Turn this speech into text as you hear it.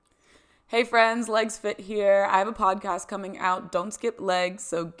Hey friends, Legs Fit here. I have a podcast coming out, Don't Skip Legs,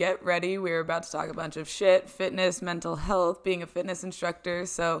 so get ready. We're about to talk a bunch of shit, fitness, mental health, being a fitness instructor,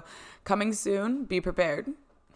 so coming soon, be prepared.